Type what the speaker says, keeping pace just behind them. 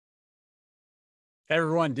Hey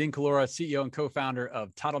everyone, Dean Kalora, CEO and co-founder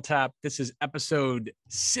of TitleTap. This is episode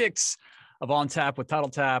 6 of On Tap with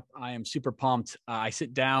TitleTap. I am super pumped. I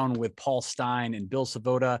sit down with Paul Stine and Bill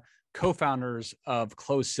Svoboda, co-founders of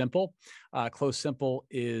CloseSimple. CloseSimple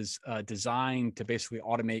is designed to basically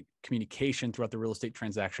automate communication throughout the real estate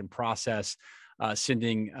transaction process,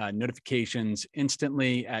 sending notifications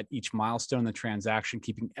instantly at each milestone in the transaction,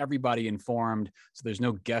 keeping everybody informed so there's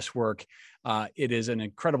no guesswork. It is an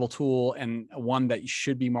incredible tool and one that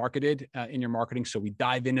should be marketed in your marketing. So we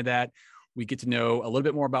dive into that. We get to know a little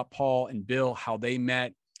bit more about Paul and Bill, how they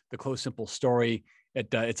met, the CloseSimple story.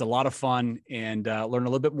 It's a lot of fun, and learn a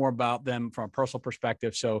little bit more about them from a personal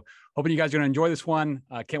perspective. So hoping you guys are going to enjoy this one.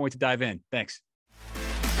 Can't wait to dive in. Thanks.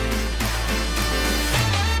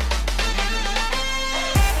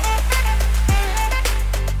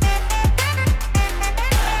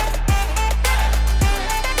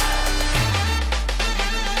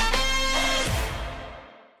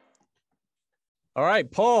 All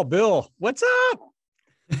right, Paul, Bill, what's up?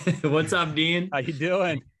 What's up, Dean? How you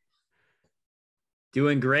doing?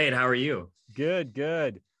 Doing great. How are you?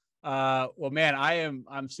 Good. Well, man,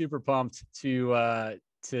 I'm super pumped to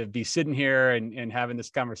be sitting here and having this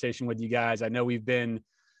conversation with you guys. I know we've been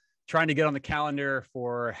trying to get on the calendar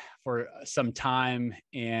for some time,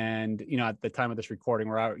 and at the time of this recording,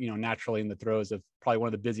 we're out, naturally in the throes of probably one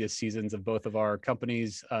of the busiest seasons of both of our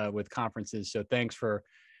companies with conferences. So thanks for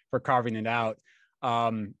carving it out.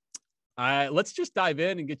 Let's just dive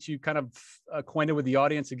in and get you kind of acquainted with the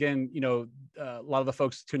audience. Again, a lot of the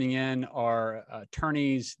folks tuning in are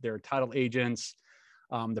attorneys, they're title agents.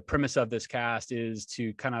 The premise of this cast is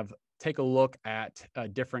to kind of take a look at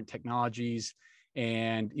different technologies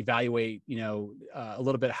and evaluate, a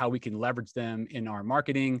little bit how we can leverage them in our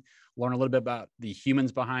marketing, learn a little bit about the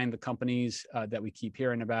humans behind the companies that we keep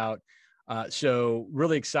hearing about. So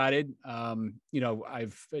really excited.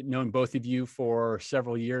 I've known both of you for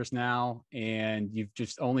several years now, and you've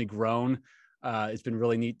just only grown. It's been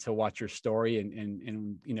really neat to watch your story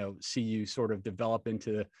and see you sort of develop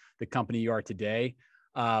into the company you are today.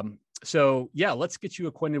 So yeah, let's get you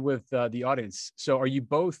acquainted with the audience. So are you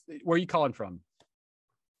both, where are you calling from?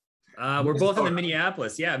 We're both in the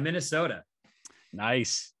Minneapolis. Yeah, Minnesota.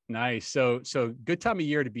 Nice. So good time of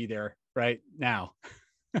year to be there right now.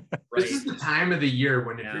 Right. This is the time of the year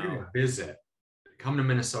when if you're going to visit, come to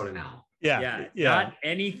Minnesota now. Yeah. Not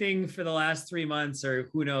anything for the last 3 months, or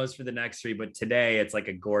who knows for the next 3, but today it's like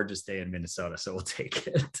a gorgeous day in Minnesota, so we'll take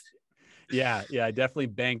it. Yeah. Definitely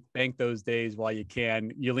bank those days while you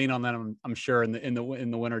can. You lean on them, I'm sure, in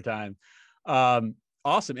the winter time.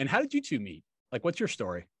 Awesome. And how did you two meet? Like, what's your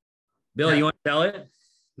story? Bill, you want to tell it?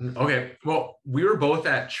 Okay. Well, we were both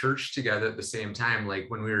at church together at the same time, like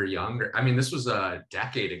when we were younger. I mean, this was a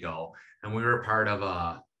decade ago, and we were part of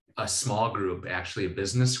a small group, actually a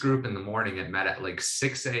business group in the morning. It met at like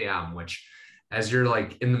 6 a.m., which as you're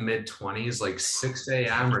like in the mid 20s, like 6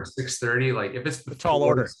 a.m. or 6:30, like if it's a tall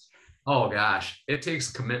order. Oh gosh, it takes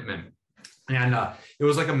commitment. And it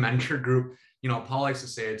was like a mentor group. Paul likes to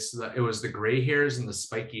say it was the gray hairs and the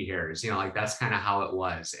spiky hairs, like that's kind of how it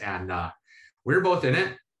was. And we were both in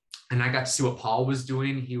it. And I got to see what Paul was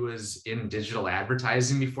doing. He was in digital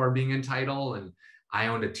advertising before being in title. And I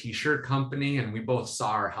owned a t-shirt company, and we both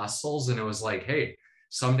saw our hustles. And it was like, hey,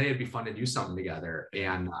 someday it'd be fun to do something together.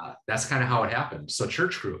 And that's kind of how it happened. So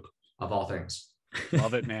church group of all things.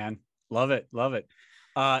 Love it, man. Love it.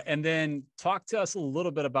 And then talk to us a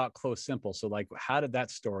little bit about CloseSimple. So like, how did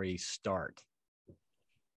that story start?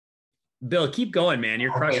 Bill, keep going, man.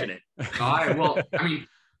 You're crushing it. All right. Well, I mean,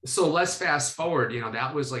 so let's fast forward,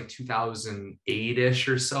 that was like 2008-ish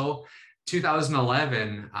or so.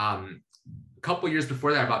 2011, a couple of years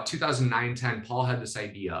before that, about 2009, 10, Paul had this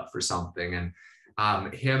idea for something,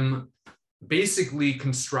 and him basically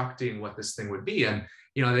constructing what this thing would be. And,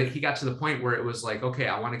 he got to the point where it was like, okay,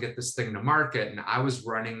 I want to get this thing to market. And I was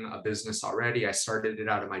running a business already. I started it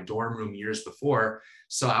out of my dorm room years before.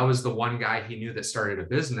 So I was the one guy he knew that started a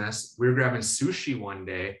business. We were grabbing sushi one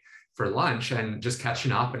day for lunch and just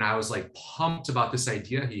catching up. And I was like pumped about this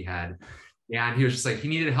idea he had. And he was just like, he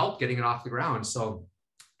needed help getting it off the ground. So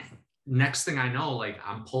next thing I know, like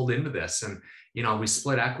I'm pulled into this, and, we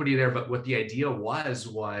split equity there. But what the idea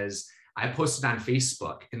was I posted on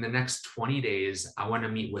Facebook, in the next 20 days, I want to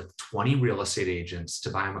meet with 20 real estate agents to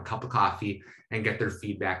buy them a cup of coffee and get their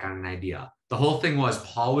feedback on an idea. The whole thing was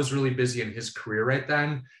Paul was really busy in his career right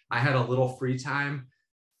then. I had a little free time.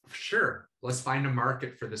 Sure, let's find a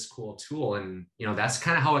market for this cool tool. And, that's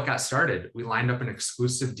kind of how it got started. We lined up an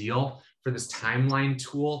exclusive deal for this timeline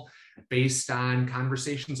tool based on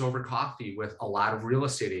conversations over coffee with a lot of real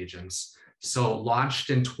estate agents. So launched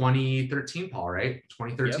in 2013, Paul, right?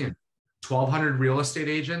 2013. Yep. 1,200 real estate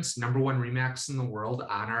agents, #1 Remax in the world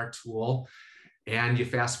on our tool. And you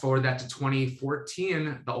fast forward that to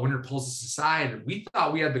 2014, the owner pulls us aside. We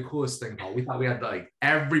thought we had the coolest thing, Paul. We thought we had like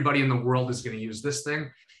everybody in the world is going to use this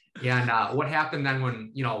thing. And what happened then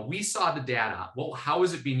when, we saw the data? Well, how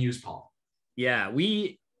is it being used, Paul? Yeah,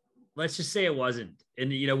 let's just say it wasn't.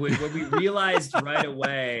 And, when we realized right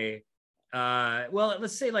away, well,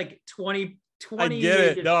 let's say like 20 I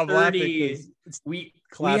get it. No, I'm 30, we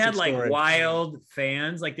had like story. wild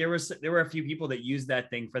fans. Like there were a few people that used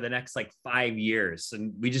that thing for the next like 5 years,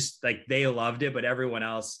 and we just like, they loved it, but everyone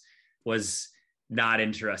else was not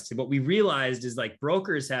interested. What we realized is like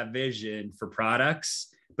brokers have vision for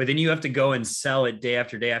products, but then you have to go and sell it day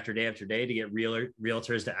after day after day after day to get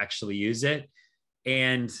realtors to actually use it.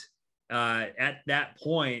 And at that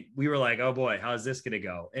point, we were like, oh boy, how's this going to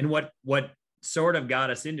go? And what sort of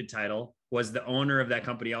got us into title was the owner of that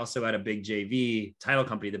company also had a big JV title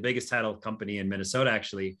company, the biggest title company in Minnesota,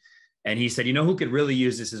 actually. And he said, who could really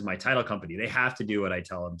use this as my title company? They have to do what I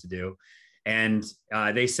tell them to do. And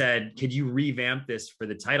they said, could you revamp this for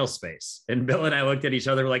the title space? And Bill and I looked at each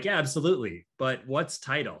other, we're like, yeah, absolutely. But what's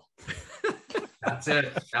title? That's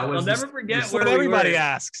it. I'll never forget what everybody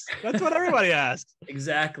asks. That's what everybody asks.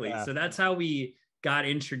 Exactly. Yeah. So that's how we got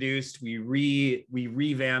introduced. We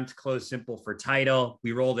revamped CloseSimple for title.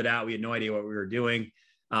 We rolled it out. We had no idea what we were doing.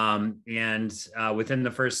 And within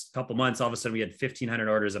the first couple months, all of a sudden we had 1,500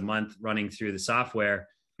 orders a month running through the software.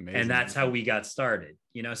 Amazing. And that's how we got started.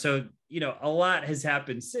 So, a lot has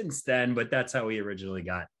happened since then, but that's how we originally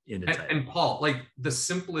got into title. And Paul, like the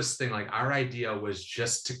simplest thing, like our idea was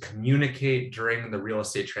just to communicate during the real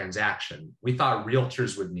estate transaction. We thought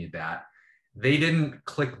realtors would need that. They didn't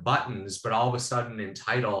click buttons, but all of a sudden in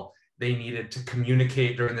title, they needed to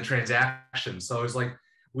communicate during the transaction. So it was like,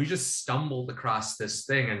 we just stumbled across this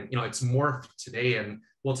thing, and, it's morphed today, and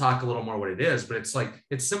we'll talk a little more what it is, but it's like,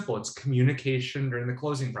 it's simple. It's communication during the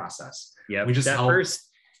closing process. Yeah. We just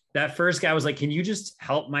that first guy was like, can you just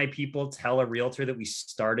help my people tell a realtor that we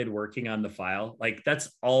started working on the file? Like,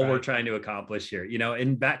 that's all we're trying to accomplish here,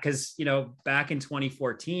 and back in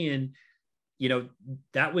 2014,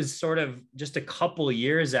 that was sort of just a couple of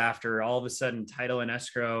years after all of a sudden title and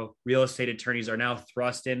escrow real estate attorneys are now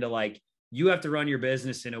thrust into like, you have to run your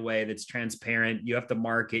business in a way that's transparent. You have to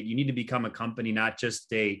market. You need to become a company, not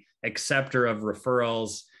just a acceptor of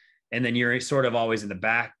referrals. And then you're sort of always in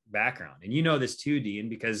the background. And this too, Dean,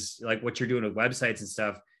 because like what you're doing with websites and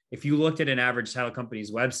stuff, if you looked at an average title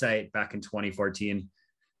company's website back in 2014,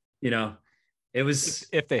 it was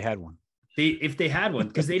if they had one. If they had one,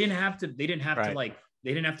 because they didn't have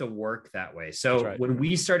to work that way. So when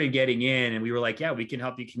we started getting in and we were like, yeah, we can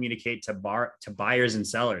help you communicate to buyers and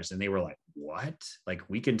sellers. And they were like, what? Like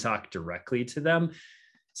we can talk directly to them.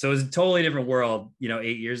 So it was a totally different world,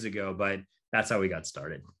 8 years ago, but that's how we got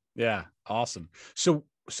started. Yeah. Awesome. So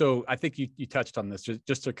I think you touched on this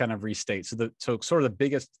just to kind of restate. So sort of the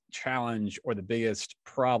biggest challenge or the biggest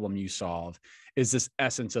problem you solve is this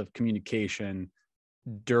essence of communication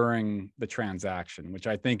during the transaction, which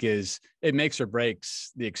I think it makes or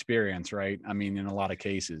breaks the experience, right? I mean, in a lot of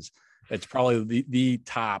cases, it's probably the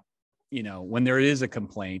top, when there is a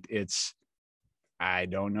complaint, it's, I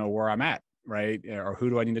don't know where I'm at, right? Or who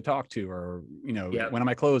do I need to talk to? Or, when am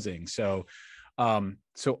I closing? So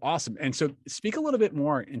awesome. And so speak a little bit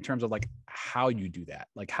more in terms of like how you do that.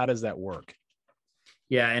 Like, how does that work?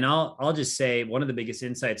 Yeah. And I'll just say one of the biggest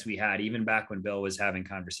insights we had, even back when Bill was having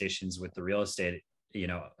conversations with the real estate,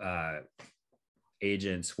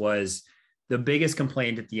 agents, was the biggest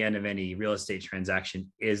complaint at the end of any real estate transaction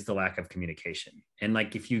is the lack of communication. And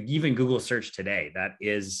like, if you even Google search today, that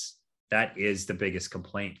is the biggest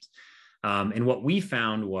complaint. And what we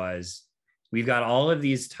found was we've got all of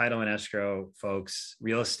these title and escrow folks,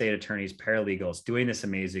 real estate attorneys, paralegals doing this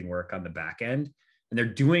amazing work on the back end. And they're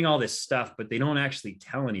doing all this stuff, but they don't actually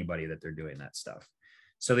tell anybody that they're doing that stuff.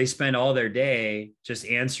 So they spend all their day just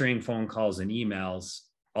answering phone calls and emails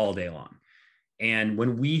all day long. And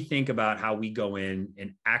when we think about how we go in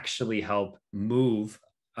and actually help move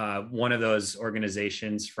one of those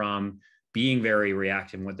organizations from being very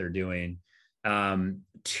reactive in what they're doing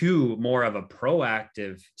to more of a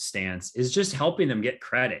proactive stance, is just helping them get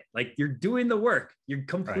credit. Like, you're doing the work, you're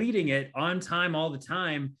completing it on time all the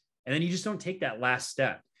time, and then you just don't take that last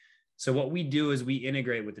step. So what we do is we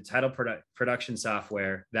integrate with the title production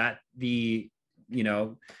software that the,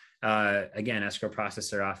 again, escrow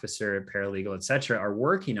processor, officer, paralegal, et cetera, are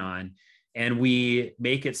working on. And we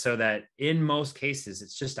make it so that in most cases,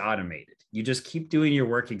 it's just automated. You just keep doing your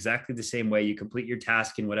work exactly the same way. You complete your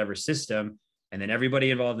task in whatever system, And then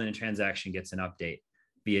everybody involved in a transaction gets an update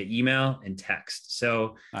via email and text.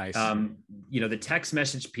 So, nice. The text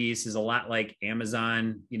message piece is a lot like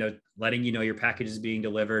Amazon, letting you know your package is being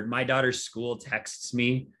delivered. My daughter's school texts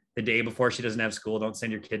me the day before she doesn't have school. Don't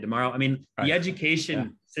send your kid tomorrow. I mean, the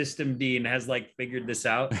education system, Dean, has like figured this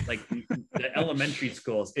out. Like the elementary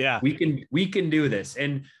schools, we can do this.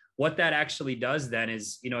 And what that actually does then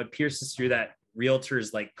is, it pierces through that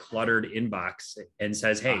realtor's like cluttered inbox and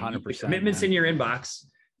says, hey, 100%, commitments in your inbox,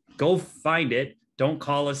 go find it. Don't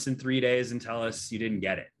call us in 3 days and tell us you didn't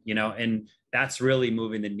get it, and that's really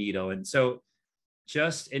moving the needle. And so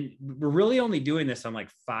and we're really only doing this on like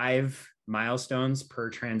 5 milestones per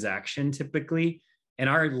transaction typically. And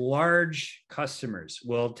our large customers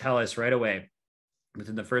will tell us right away,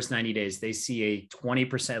 within the first 90 days, they see a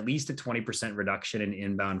 20%, at least a 20% reduction in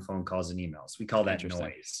inbound phone calls and emails. We call that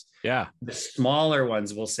noise. Yeah. The smaller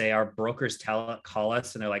ones will say our brokers call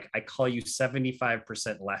us and they're like, I call you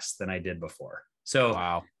 75% less than I did before. So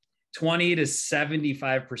wow. 20 to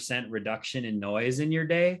 75% reduction in noise in your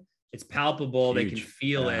day. It's palpable. Huge. They can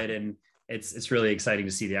feel it. And it's really exciting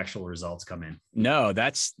to see the actual results come in. No,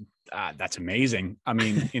 that's amazing. I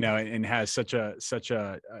mean, and has such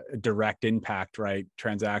a direct impact, right?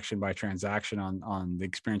 Transaction by transaction on the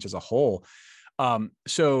experience as a whole.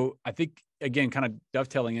 So I think, again, kind of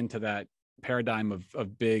dovetailing into that paradigm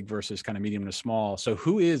of big versus kind of medium to small. So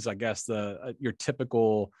who is, I guess, your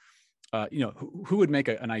typical, who would make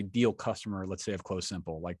an ideal customer, let's say, of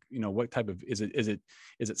CloseSimple? Like, what type of, is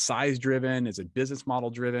it size driven? Is it business model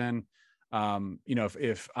driven?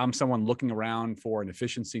 If I'm someone looking around for an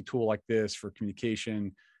efficiency tool like this for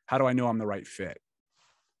communication, how do I know I'm the right fit?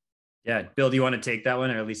 Yeah. Bill, do you want to take that one,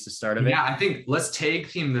 or at least the start of it? Yeah, I think let's tag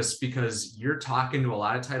team this, because you're talking to a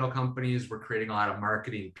lot of title companies. We're creating a lot of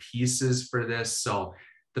marketing pieces for this. So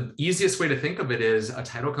the easiest way to think of it is a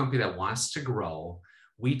title company that wants to grow.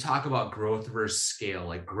 We talk about growth versus scale.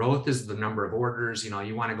 Like, growth is the number of orders.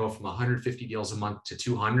 You want to go from 150 deals a month to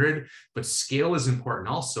 200, but scale is important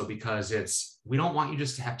also, because we don't want you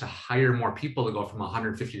just to have to hire more people to go from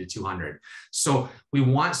 150 to 200. So we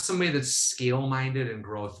want somebody that's scale minded and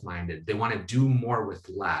growth minded. They want to do more with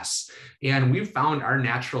less. And we've found our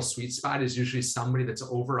natural sweet spot is usually somebody that's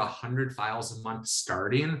over 100 files a month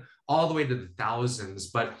starting, all the way to the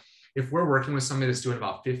thousands. But if we're working with somebody that's doing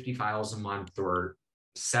about 50 files a month or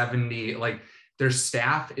 70, like, their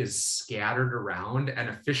staff is scattered around and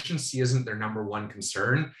efficiency isn't their number one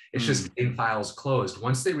concern. It's just getting files closed.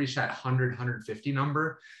 Once they reach that 100, 150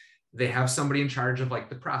 number, they have somebody in charge of like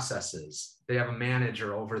the processes. They have a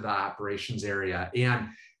manager over the operations area, and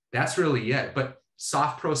that's really it. But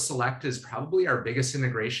SoftPro Select is probably our biggest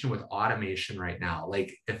integration with automation right now.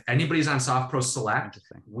 Like, if anybody's on SoftPro Select,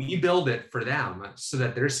 we build it for them so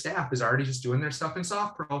that their staff is already just doing their stuff in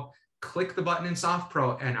SoftPro. Click the button in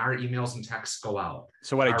SoftPro and our emails and texts go out.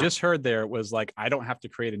 So what I just heard there was like, I don't have to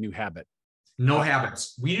create a new habit. No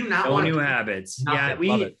habits. We do not want new habits. Nothing.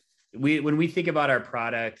 Yeah, we when we think about our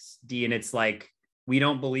products, Dean, it's like, we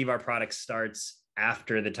don't believe our product starts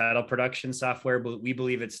after the title production software, but we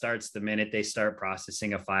believe it starts the minute they start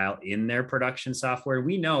processing a file in their production software.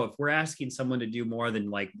 We know if we're asking someone to do more than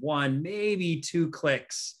like 1, maybe 2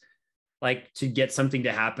 clicks, like to get something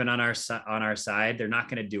to happen on our side, they're not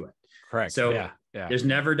going to do it. Correct. So there's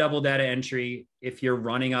never double data entry. If you're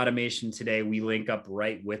running automation today, we link up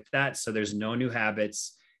right with that. So there's no new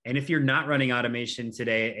habits. And if you're not running automation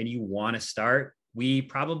today and you want to start, we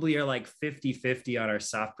probably are like 50-50 on our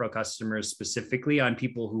SoftPro customers, specifically on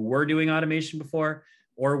people who were doing automation before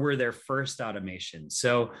or were their first automation.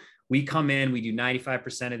 So we come in, we do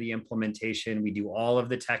 95% of the implementation. We do all of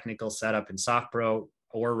the technical setup in SoftPro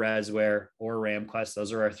or Resware or RamQuest.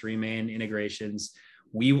 Those are our 3 main integrations.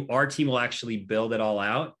 Our team will actually build it all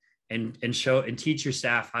out and show and teach your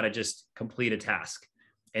staff how to just complete a task.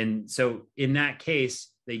 And so in that case,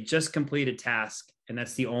 they just complete a task, and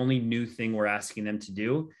that's the only new thing we're asking them to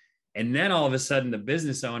do. And then all of a sudden the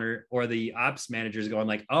business owner or the ops manager is going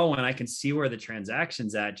like, oh, and I can see where the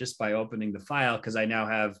transaction's at just by opening the file, because I now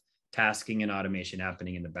have tasking and automation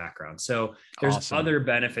happening in the background. So there's other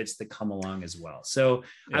benefits that come along as well. So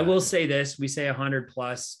I will say this, we say 100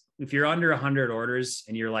 plus. If you're under 100 orders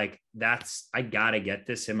and you're like, I got to get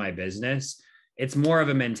this in my business, it's more of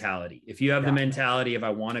a mentality. If you have the mentality of,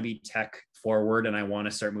 I want to be tech forward and I want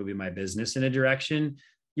to start moving my business in a direction,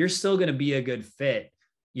 you're still going to be a good fit.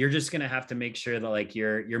 You're just going to have to make sure that like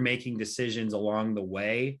you're making decisions along the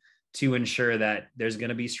way to ensure that there's going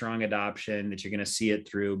to be strong adoption, that you're going to see it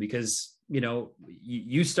through, because,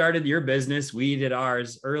 you started your business. We did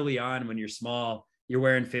ours early on. When you're small, you're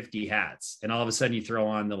wearing 50 hats, and all of a sudden you throw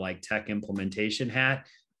on the like tech implementation hat.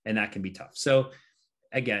 and that can be tough. So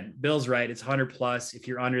again, Bill's right. It's 100 plus. If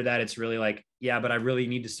you're under that, it's really like, yeah, but I really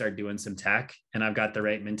need to start doing some tech and I've got the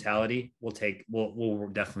right mentality. We'll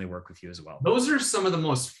definitely work with you as well. Those are some of the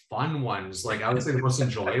most fun ones. Like I would say the most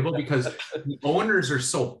enjoyable because the owners are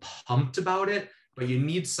so pumped about it, but you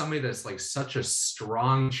need somebody that's like such a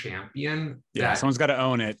strong champion. Yeah. Someone's got to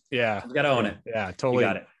own it. Yeah. Got to own it. Yeah. Totally.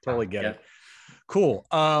 Got it. Totally get it. Cool.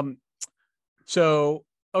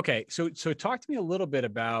 Okay. So talk to me a little bit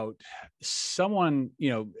about someone,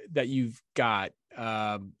 that you've got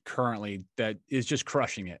currently that is just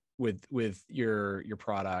crushing it with your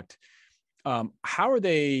product. How are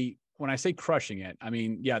they, when I say crushing it, I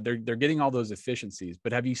mean, yeah, they're getting all those efficiencies,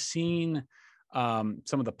 but have you seen some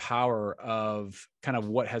of the power of kind of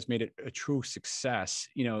what has made it a true success,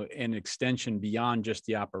 an extension beyond just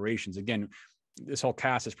the operations? Again, this whole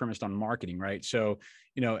cast is premised on marketing, right? So,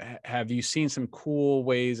 have you seen some cool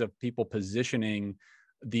ways of people positioning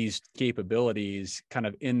these capabilities kind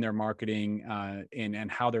of in their marketing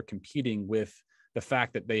and how they're competing with the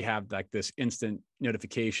fact that they have like this instant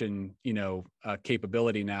notification,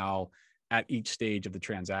 capability now at each stage of the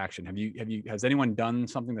transaction? Has anyone done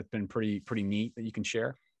something that's been pretty neat that you can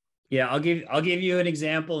share? Yeah, I'll give you an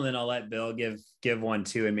example and then I'll let Bill give one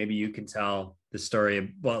too. And maybe you can tell the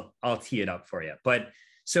story. Well, I'll tee it up for you. But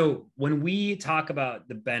so when we talk about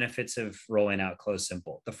the benefits of rolling out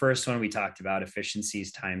CloseSimple, the first one we talked about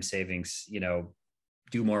efficiencies, time savings,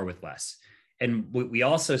 do more with less. And what we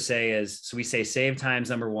also say is, so we say save time's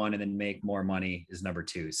number one, and then make more money is number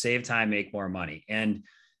two. Save time, make more money. And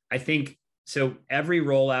I think, so every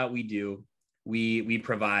rollout we do, we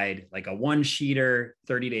provide like a one-sheeter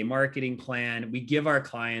 30-day marketing plan. We give our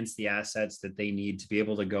clients the assets that they need to be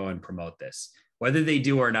able to go and promote this. Whether they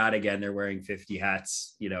do or not, again, they're wearing 50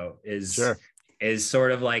 hats, is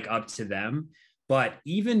sort of like up to them. But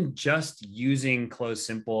even just using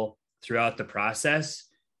CloseSimple throughout the process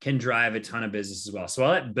can drive a ton of business as well. So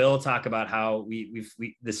I'll let Bill talk about how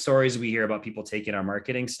the stories we hear about people taking our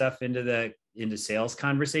marketing stuff into sales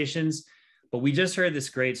conversations. But we just heard this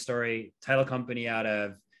great story, title company out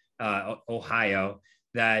of Ohio,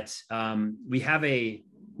 that we have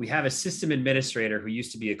a system administrator who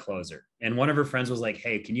used to be a closer. And one of her friends was like,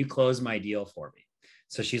 hey, can you close my deal for me?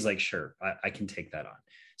 So she's like, sure, I can take that on.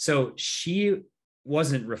 So she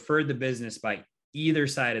wasn't referred the business by either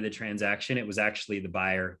side of the transaction. It was actually the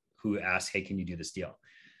buyer who asked, hey, can you do this deal?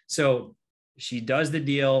 So she does the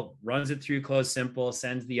deal, runs it through CloseSimple,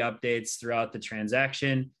 sends the updates throughout the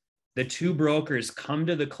transaction. The two brokers come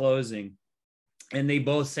to the closing and they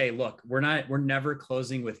both say, look, we're never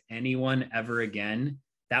closing with anyone ever again.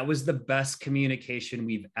 That was the best communication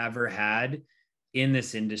we've ever had in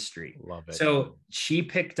this industry. Love it. So she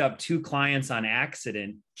picked up two clients on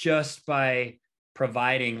accident just by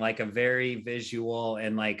providing like a very visual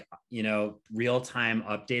and real-time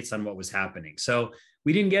updates on what was happening. So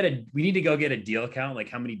we need to go get a deal count. Like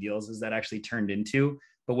how many deals has that actually turned into?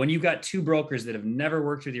 But when you've got two brokers that have never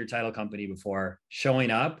worked with your title company before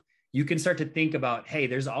showing up, you can start to think about, hey,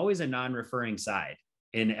 there's always a non-referring side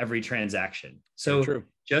in every transaction. So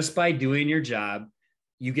just by doing your job,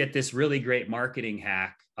 you get this really great marketing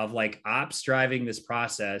hack of like ops driving this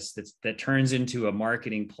process that turns into a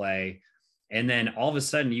marketing play. And then all of a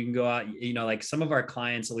sudden you can go out, like some of our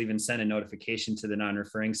clients will even send a notification to the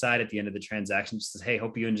non-referring side at the end of the transaction. Just says, hey,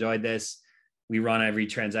 hope you enjoyed this. We run every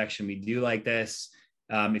transaction we do like this.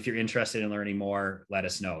 If you're interested in learning more, let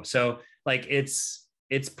us know. So like, it's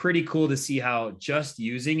pretty cool to see how just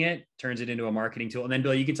using it turns it into a marketing tool. And then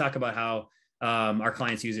Bill, you can talk about how our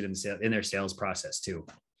clients use it in their sales process too.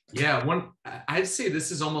 Yeah, I'd say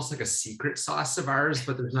this is almost like a secret sauce of ours,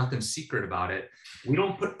 but there's nothing secret about it. We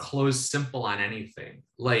don't put CloseSimple on anything.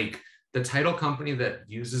 Like the title company that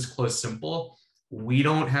uses CloseSimple, we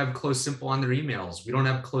don't have CloseSimple on their emails. We don't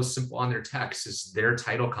have CloseSimple on their texts. It's their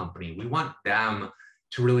title company. We want them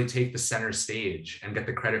to really take the center stage and get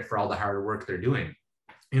the credit for all the hard work they're doing.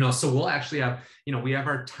 So we'll actually have, we have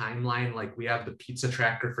our timeline, like we have the pizza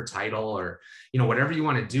tracker for title or, whatever you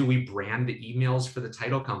want to do, we brand the emails for the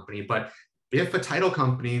title company. But if a title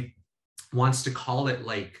company wants to call it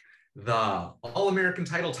like the All-American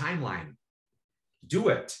Title Timeline, do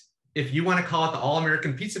it. If you want to call it the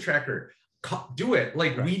All-American Pizza Tracker, do it.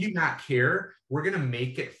 Like we do not care. We're going to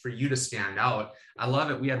make it for you to stand out. I love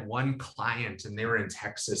it. We had one client and they were in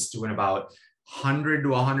Texas doing about 100 to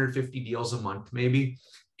 150 deals a month, maybe.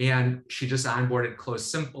 And she just onboarded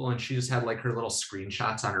CloseSimple and she just had like her little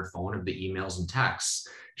screenshots on her phone of the emails and texts.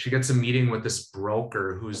 She gets a meeting with this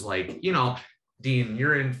broker who's like, Dean,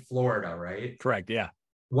 you're in Florida, right? Correct. Yeah.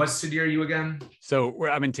 What city are you again? So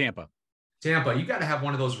I'm in Tampa. Tampa, you got to have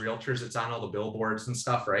one of those realtors that's on all the billboards and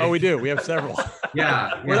stuff, right? Oh, we do. We have several.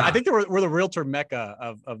 Yeah. I think we're the realtor mecca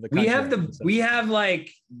of the country. We have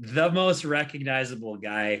like the most recognizable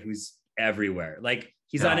guy who's everywhere. Like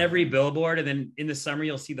he's on every billboard, and then in the summer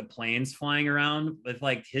you'll see the planes flying around with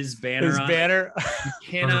like his banner. You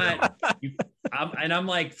cannot. I'm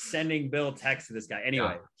like sending Bill text to this guy.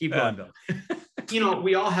 Anyway, keep going, Bill. You know,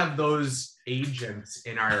 we all have those agents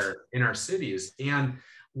in our cities, and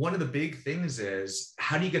one of the big things is,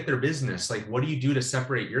 how do you get their business? Like, what do you do to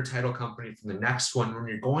separate your title company from the next one when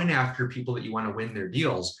you're going after people that you want to win their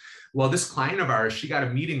deals? Well, this client of ours, she got a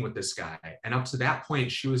meeting with this guy, and up to that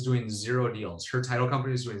point, she was doing 0 deals. Her title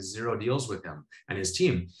company was doing 0 deals with him and his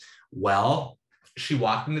team. Well, she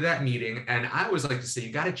walked into that meeting, and I always like to say,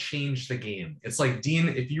 you got to change the game. It's like, Dean,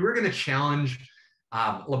 if you were going to challenge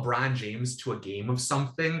LeBron James to a game of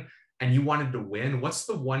something, and you wanted to win, what's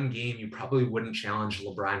the one game you probably wouldn't challenge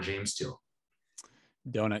LeBron James to?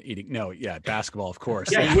 Donut eating. No, yeah, basketball, of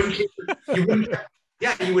course. Yeah, you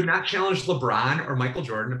would not challenge LeBron or Michael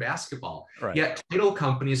Jordan to basketball. Right. Yet title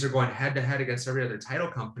companies are going head to head against every other title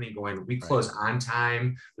company going, we close on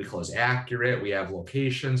time, we close accurate, we have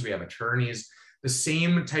locations, we have attorneys, the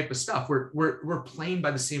same type of stuff. We're playing by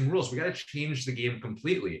the same rules. We got to change the game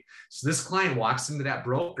completely. So this client walks into that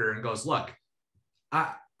broker and goes, look,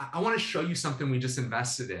 I want to show you something we just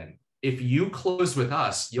invested in. If you close with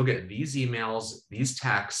us, you'll get these emails, these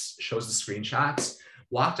texts, shows the screenshots.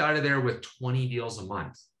 Walked out of there with 20 deals a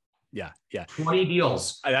month. Yeah. 20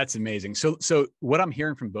 deals. That's amazing. So what I'm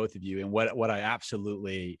hearing from both of you, and what I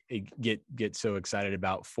absolutely get so excited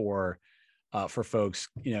about for folks,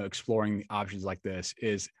 exploring options like this,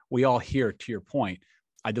 is we all hear, to your point,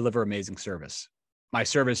 I deliver amazing service. My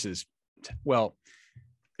service is, well,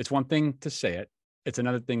 it's one thing to say it. It's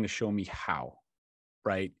another thing to show me how,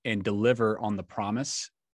 right? And deliver on the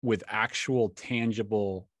promise with actual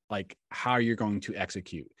tangible, like how you're going to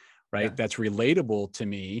execute, right? Yeah. That's relatable to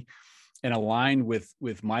me and aligned with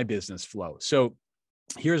my business flow. So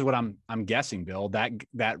here's what I'm guessing, Bill,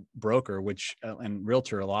 that broker, which and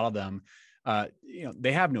realtor, a lot of them,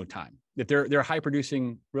 they have no time. If they're a high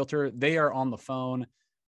producing realtor, they are on the phone,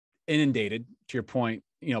 inundated, to your point,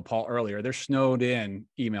 Paul, earlier, they're snowed in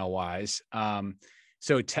email wise.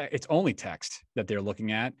 So it's only text that they're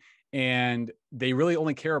looking at, and they really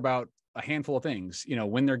only care about a handful of things,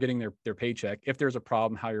 when they're getting their paycheck, if there's a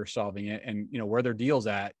problem, how you're solving it, and, where their deal's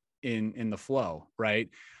at in the flow. Right.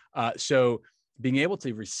 So being able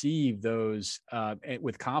to receive those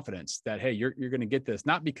with confidence that, hey, you're going to get this,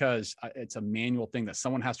 not because it's a manual thing that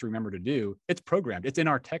someone has to remember to do. It's programmed. It's in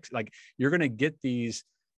our text. Like, you're going to get these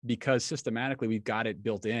because systematically we've got it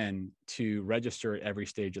built in to register at every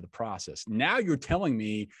stage of the process. Now you're telling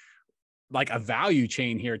me like a value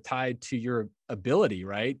chain here tied to your ability,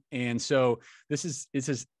 right? And so this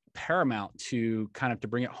is paramount to kind of to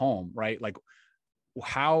bring it home, right? Like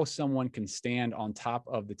how someone can stand on top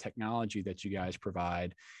of the technology that you guys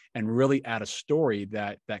provide and really add a story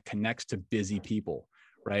that connects to busy people,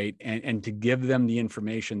 right? And to give them the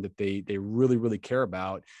information that they really, really care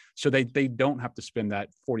about, so they don't have to spend that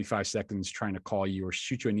 45 seconds trying to call you or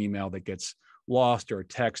shoot you an email that gets lost, or a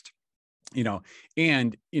text,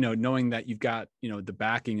 and, knowing that you've got, the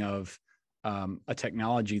backing of a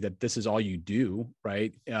technology that this is all you do,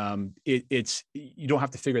 right? It's you don't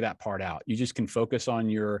have to figure that part out. You just can focus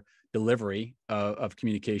on your delivery of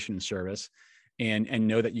communication and service, and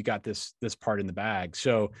know that you got this part in the bag.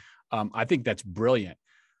 So I think that's brilliant.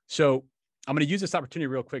 So I'm going to use this opportunity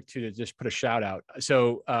real quick to just put a shout out.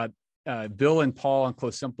 So Bill and Paul on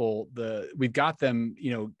CloseSimple, we've got them,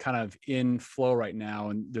 kind of in flow right now,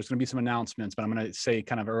 and there's going to be some announcements, but I'm going to say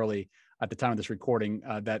kind of early at the time of this recording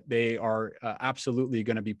that they are absolutely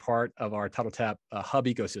going to be part of our TitleTap hub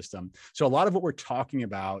ecosystem. So a lot of what we're talking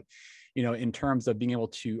about, in terms of being able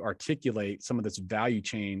to articulate some of this value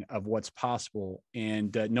chain of what's possible,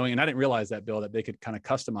 and knowing, and I didn't realize that, Bill, that they could kind of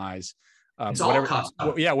customize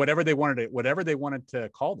whatever they wanted to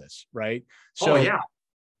call this, right? So,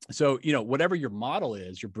 So, whatever your model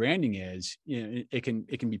is, your branding is, it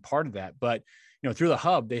can be part of that. But, through the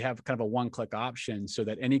hub, they have kind of a one-click option, so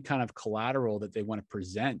that any kind of collateral that they want to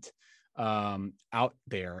present out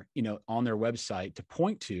there, on their website, to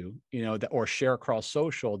point to, or share across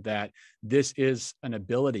social, that this is an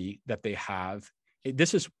ability that they have.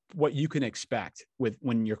 This is what you can expect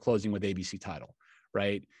when you're closing with ABC Title,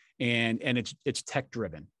 right? And it's tech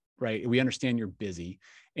driven, right? We understand you're busy,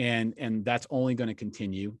 and that's only going to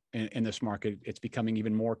continue in this market. It's becoming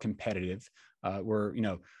even more competitive. I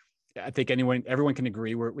think everyone can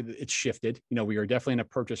agree it's shifted. We are definitely in a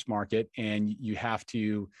purchase market, and you have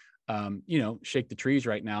to shake the trees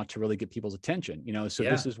right now to really get people's attention, so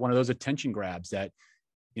Yeah. this is one of those attention grabs that,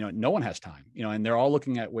 no one has time, and they're all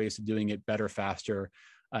looking at ways of doing it better, faster,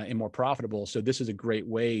 and more profitable. So this is a great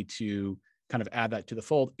way to kind of add that to the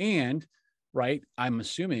fold. And right, I'm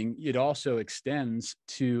assuming it also extends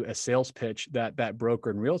to a sales pitch that broker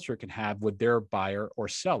and realtor can have with their buyer or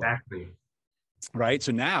seller. Exactly. Right.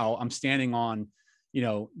 So now I'm standing on,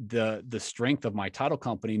 the strength of my title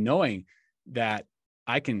company, knowing that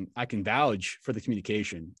I can vouch for the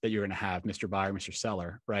communication that you're going to have, Mr. Buyer, Mr.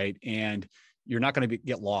 Seller. Right. And you're not going to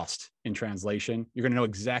get lost in translation. You're going to know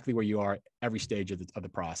exactly where you are every stage of the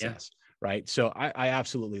process. Yeah. Right. So I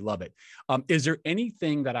absolutely love it. Is there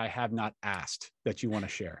anything that I have not asked that you want to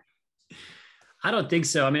share? I don't think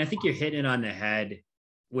so. I mean, I think you're hitting it on the head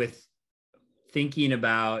with thinking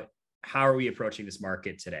about how are we approaching this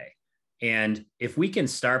market today? And if we can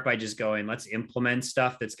start by just going, let's implement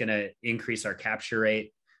stuff that's going to increase our capture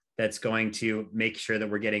rate, that's going to make sure that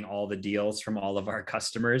we're getting all the deals from all of our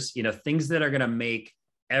customers, things that are going to make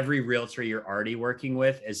every realtor you're already working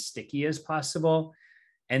with as sticky as possible,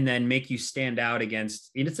 and then make you stand out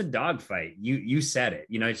against, it's a dogfight. You said it,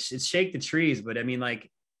 it's shake the trees, but I mean,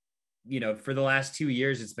 for the last 2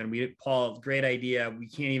 years, it's been, Paul, great idea. We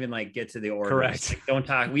can't even get to the orders. Correct. Don't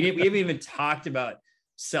talk. We haven't even talked about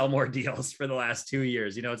sell more deals for the last 2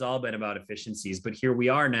 years. It's all been about efficiencies, but here we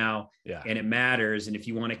are now, and it matters. And if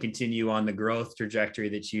you want to continue on the growth trajectory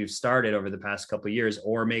that you've started over the past couple of years,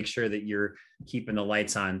 or make sure that you're keeping the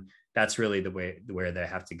lights on, that's really the way where they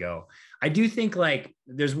have to go. I do think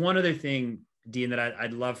there's one other thing, Dean, that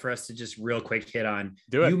I'd love for us to just real quick hit on.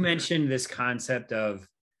 You mentioned this concept of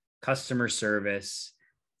customer service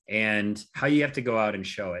and how you have to go out and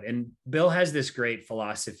show it. And Bill has this great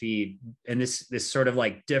philosophy and this sort of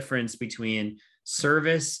difference between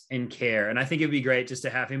service and care. And I think it'd be great just to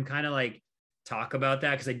have him kind of talk about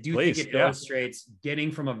that, because I do think it illustrates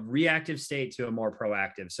getting from a reactive state to a more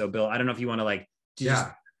proactive. So Bill, I don't know if you want to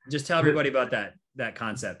just tell everybody about that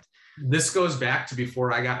concept. This goes back to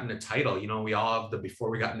before I got into title. We all have the before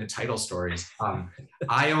we got into title stories.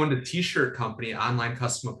 I owned a t-shirt company, online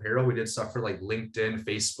custom apparel. We did stuff for LinkedIn,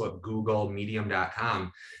 Facebook, Google,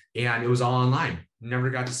 medium.com. And it was all online. Never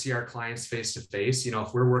got to see our clients face to face.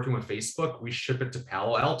 If we're working with Facebook, we ship it to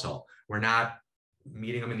Palo Alto. We're not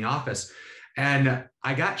meeting them in the office. And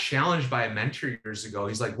I got challenged by a mentor years ago.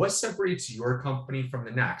 He's like, what separates your company from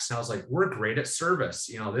the next? And I was like, we're great at service,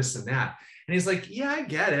 this and that. And he's like, yeah, I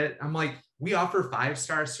get it. I'm like, we offer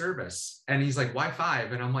 5-star service. And he's like, why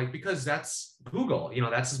 5? And I'm like, because that's Google,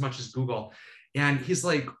 that's as much as Google. And he's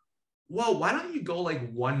like, well, why don't you go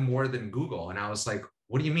one more than Google? And I was like,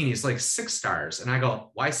 what do you mean? He's like 6 stars. And I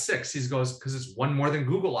go, why 6? He goes, because it's one more than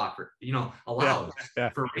Google allows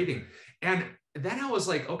for rating. And then I was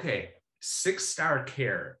like, okay, 6-star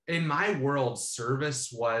care. In my world,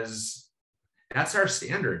 service that's our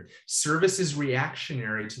standard. Service is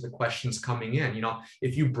reactionary to the questions coming in.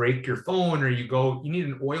 If you break your phone or you need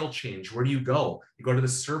an oil change, where do you go? You go to the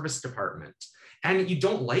service department and you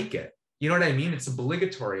don't like it. You know what I mean? It's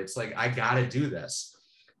obligatory. It's I got to do this.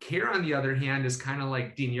 Care, on the other hand, is kind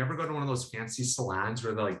of Dean, you ever go to one of those fancy salons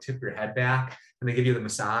where they tip your head back and they give you the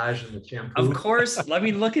massage and the shampoo? Of course. Let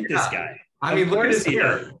me look at this guy. Look at his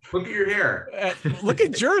hair. Look at your hair. Look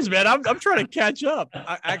at yours, man. I'm trying to catch up.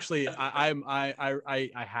 I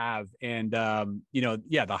have, and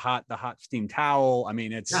the hot steam towel. I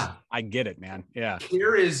mean, I get it, man. Yeah.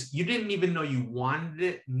 Care is, you didn't even know you wanted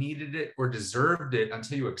it, needed it, or deserved it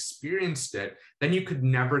until you experienced it. Then you could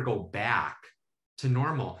never go back to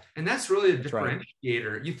normal. And that's really a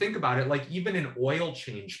differentiator. Right. You think about it, even an oil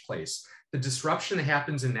change place, the disruption that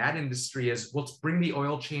happens in that industry is, let's bring the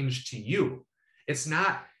oil change to you. It's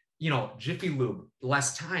not, Jiffy Lube,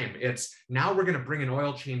 less time. It's now we're going to bring an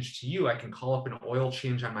oil change to you. I can call up an oil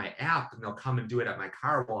change on my app and they'll come and do it at my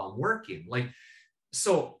car while I'm working.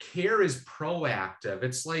 So care is proactive.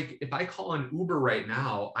 It's if I call an Uber right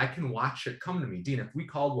now, I can watch it come to me. Dean, if we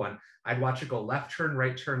called one, I'd watch it go left turn,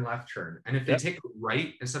 right turn, left turn. And if they take a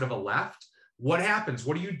right instead of a left, what happens?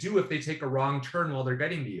 What do you do if they take a wrong turn while they're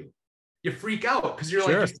getting to you? You freak out because you're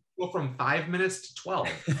you go from 5 minutes to 12.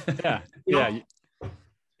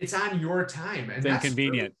 It's on your time. And it's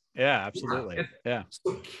inconvenient. Yeah, absolutely. Yeah.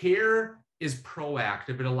 So care is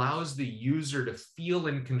proactive. It allows the user to feel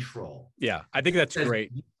in control. Yeah, I think that's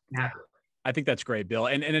great. I think that's great, Bill.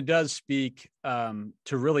 And it does speak to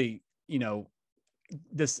really,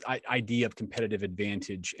 this idea of competitive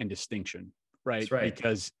advantage and distinction, right? That's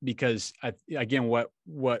right. Because again,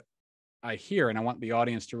 what I hear, and I want the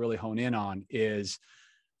audience to really hone in on, is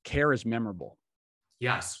care is memorable.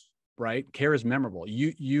 Yes. Right? Care is memorable.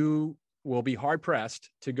 You will be hard pressed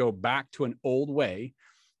to go back to an old way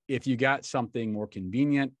if you got something more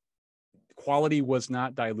convenient. Quality was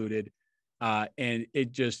not diluted, and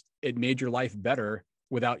it made your life better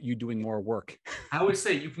without you doing more work. I always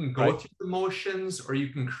say you can go Right. through the motions or you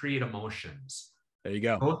can create emotions. There you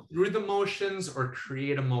go. Go through the motions or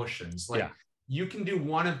create emotions. Like, you can do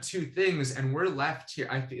one of two things, and we're left here.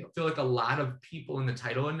 I feel like a lot of people in the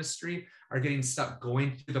title industry are getting stuck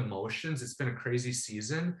going through the motions. It's been a crazy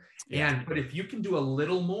season. But if you can do a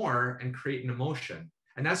little more and create an emotion,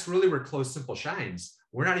 and that's really where CloseSimple shines.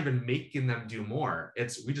 We're not even making them do more.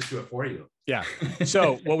 We just do it for you. Yeah.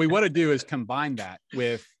 So what we want to do is combine that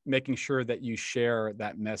with making sure that you share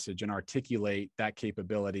that message and articulate that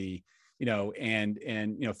capability, and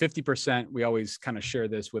 50%, we always kind of share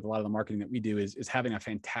this with a lot of the marketing that we do is having a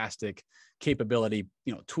fantastic capability,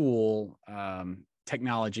 tool,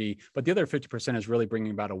 technology, but the other 50% is really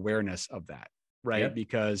bringing about awareness of that. Right. Yep.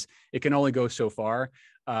 Because it can only go so far.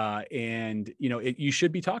 You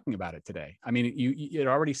should be talking about it today. I mean, it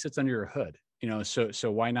already sits under your hood,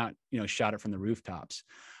 so why not, shout it from the rooftops?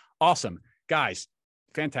 Awesome, guys.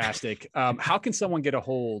 Fantastic. How can someone get a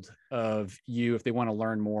hold of you if they want to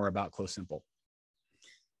learn more about CloseSimple?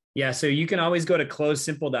 Yeah. So you can always go to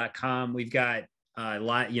CloseSimple.com. We've got a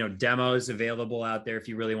lot, demos available out there if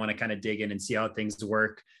you really want to kind of dig in and see how things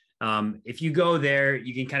work. If you go there,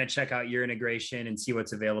 you can kind of check out your integration and see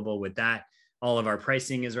what's available with that. All of our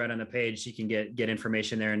pricing is right on the page. You can get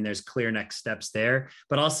information there, and there's clear next steps there.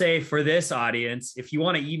 But I'll say for this audience, if you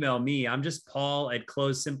want to email me, I'm just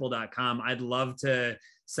paul@closesimple.com. I'd love to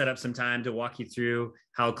set up some time to walk you through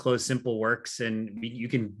how CloseSimple works. And you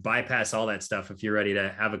can bypass all that stuff if you're ready to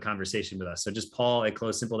have a conversation with us. So just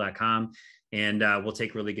paul@closesimple.com, and we'll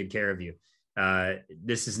take really good care of you.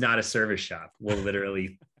 This is not a service shop. We'll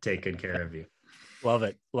literally take good care of you. Love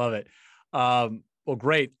it. Love it. Well,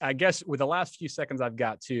 great. I guess with the last few seconds I've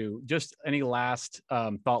got to, just any last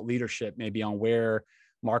thought leadership maybe on where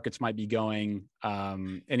markets might be going,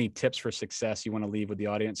 any tips for success you want to leave with the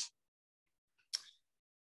audience?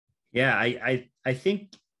 Yeah, I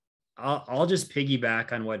think I'll just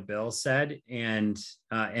piggyback on what Bill said and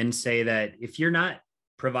say that if you're not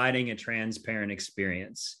providing a transparent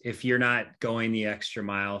experience, if you're not going the extra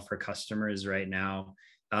mile for customers right now,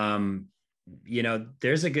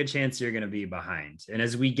 there's a good chance you're going to be behind. And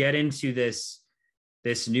as we get into this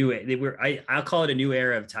new, I'll call it a new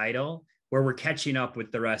era of title, where we're catching up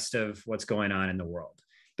with the rest of what's going on in the world.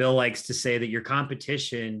 Bill likes to say that your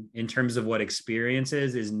competition in terms of what experience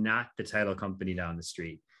is not the title company down the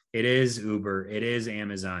street. It is Uber, it is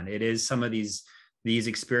Amazon, it is some of these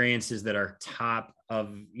experiences that are top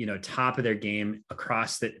of their game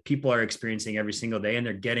across that people are experiencing every single day. And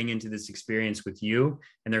they're getting into this experience with you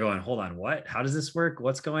and they're going, hold on, what? How does this work?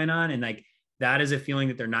 What's going on? And that is a feeling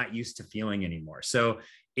that they're not used to feeling anymore. So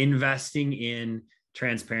investing in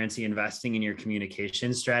transparency, investing in your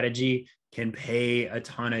communication strategy can pay a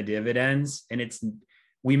ton of dividends. And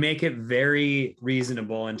we make it very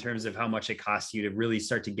reasonable in terms of how much it costs you to really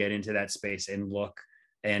start to get into that space and look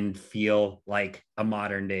and feel like a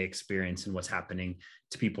modern day experience and what's happening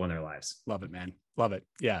to people in their lives. Love it, man. Love it.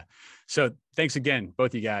 Yeah. So thanks again,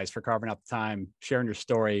 both you guys, for carving out the time, sharing your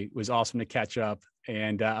story. It was awesome to catch up.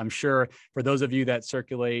 And I'm sure for those of you that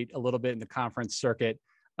circulate a little bit in the conference circuit,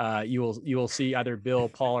 you will see either Bill,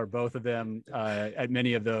 Paul, or both of them at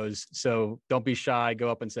many of those. So don't be shy.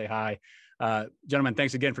 Go up and say hi. Gentlemen,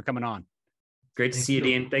 thanks again for coming on. Great to see you,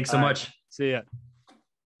 Dean. Thanks so much. See ya.